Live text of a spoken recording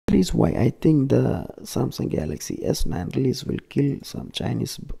Is why I think the Samsung Galaxy S9 release will kill some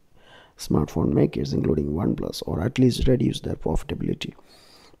Chinese smartphone makers, including OnePlus, or at least reduce their profitability.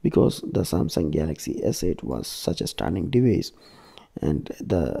 Because the Samsung Galaxy S8 was such a stunning device, and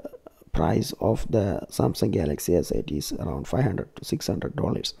the price of the Samsung Galaxy S8 is around $500 to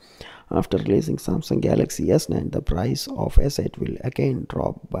 $600. After releasing Samsung Galaxy S9, the price of S8 will again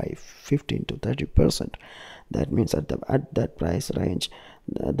drop by 15 to 30%. That means at that price range,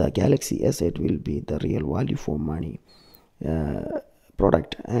 the Galaxy S8 will be the real value for money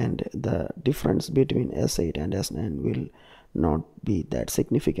product, and the difference between S8 and S9 will not be that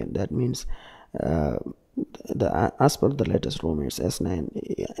significant. That means as per the latest rumors, S9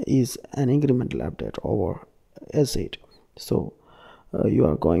 is an incremental update over S8. So you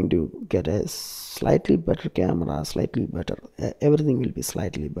are going to get a slightly better camera, slightly better, everything will be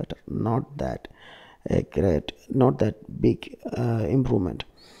slightly better, not that not that big improvement.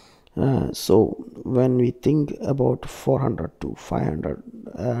 So when we think about $400 to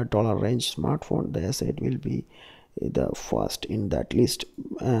 $500 range smartphone, the S8 will be the first in that list,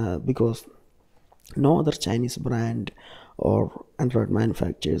 because no other Chinese brand or Android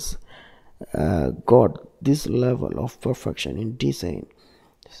manufacturers got this level of perfection in design.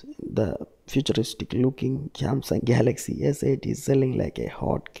 The futuristic looking Samsung Galaxy S8 is selling like a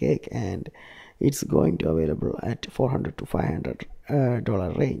hot cake, and it's going to available at $400 to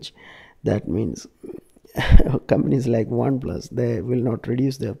 $500 range. That means companies like OnePlus, they will not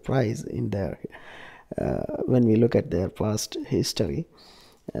reduce their price in their when we look at their past history.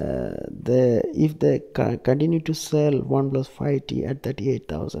 If they continue to sell OnePlus 5T at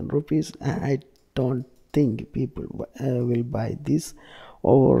 38,000 rupees, I don't think people will buy this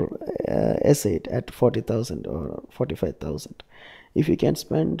over S8 at 40,000 or 45,000. If you can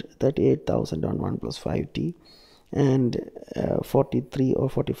spend 38,000 on OnePlus 5T and 43 or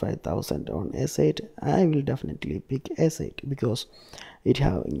 45,000 on S8, I will definitely pick S8 because it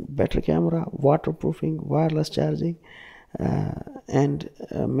have better camera, waterproofing, wireless charging, and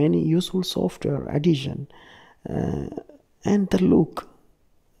many useful software addition, and the look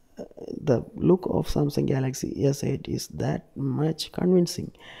of Samsung Galaxy S8 is that much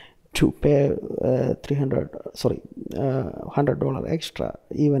convincing to pay $100 extra,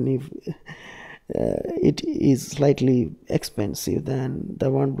 even if it is slightly expensive than the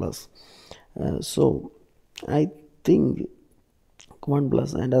OnePlus. So I think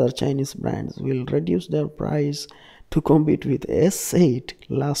OnePlus and other Chinese brands will reduce their price to compete with S8,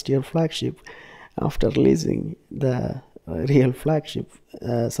 last year flagship, after releasing the real flagship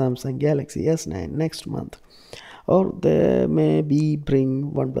Samsung Galaxy S9 next month. Or they maybe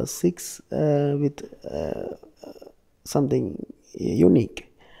bring OnePlus 6 with something unique.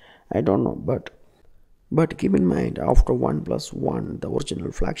 I don't know, but keep in mind, after OnePlus 1, the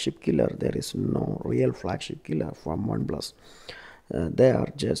original flagship killer, there is no real flagship killer from OnePlus. They are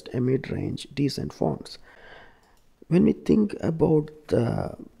just a mid-range decent phones. When we think about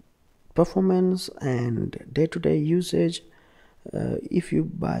the performance and day-to-day usage, if you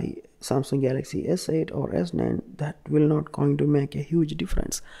buy Samsung Galaxy S8 or S9, that will not going to make a huge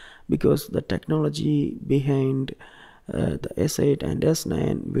difference, because the technology behind the S8 and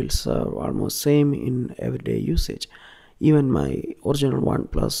S9 will serve almost same in everyday usage. Even my original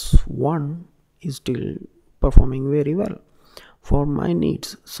OnePlus 1 is still performing very well for my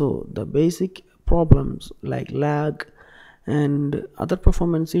needs. So the basic problems like lag and other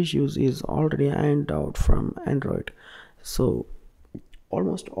performance issues is already ironed out from Android. So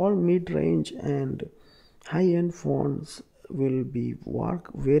almost all mid-range and high-end phones will be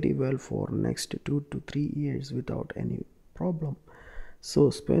work very well for next 2 to 3 years without any problem. So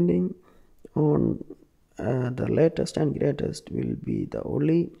spending on the latest and greatest will be the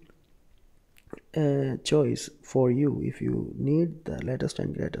only choice for you if you need the latest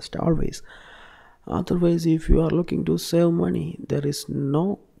and greatest always. Otherwise, if you are looking to save money, there is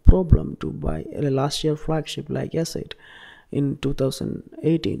no problem to buy a last year flagship like S8 in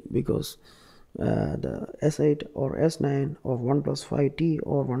 2018, because the S8 or S9 or OnePlus 5T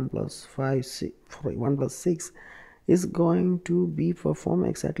or OnePlus 6 is going to be perform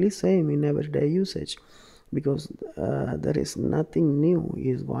exactly same in everyday usage, because there is nothing new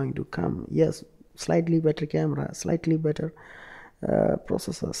is going to come. Yes, slightly better camera, slightly better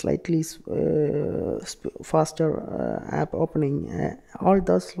processor, slightly faster app opening, all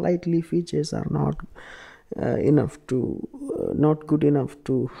those slightly features are not not good enough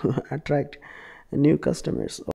to attract new customers.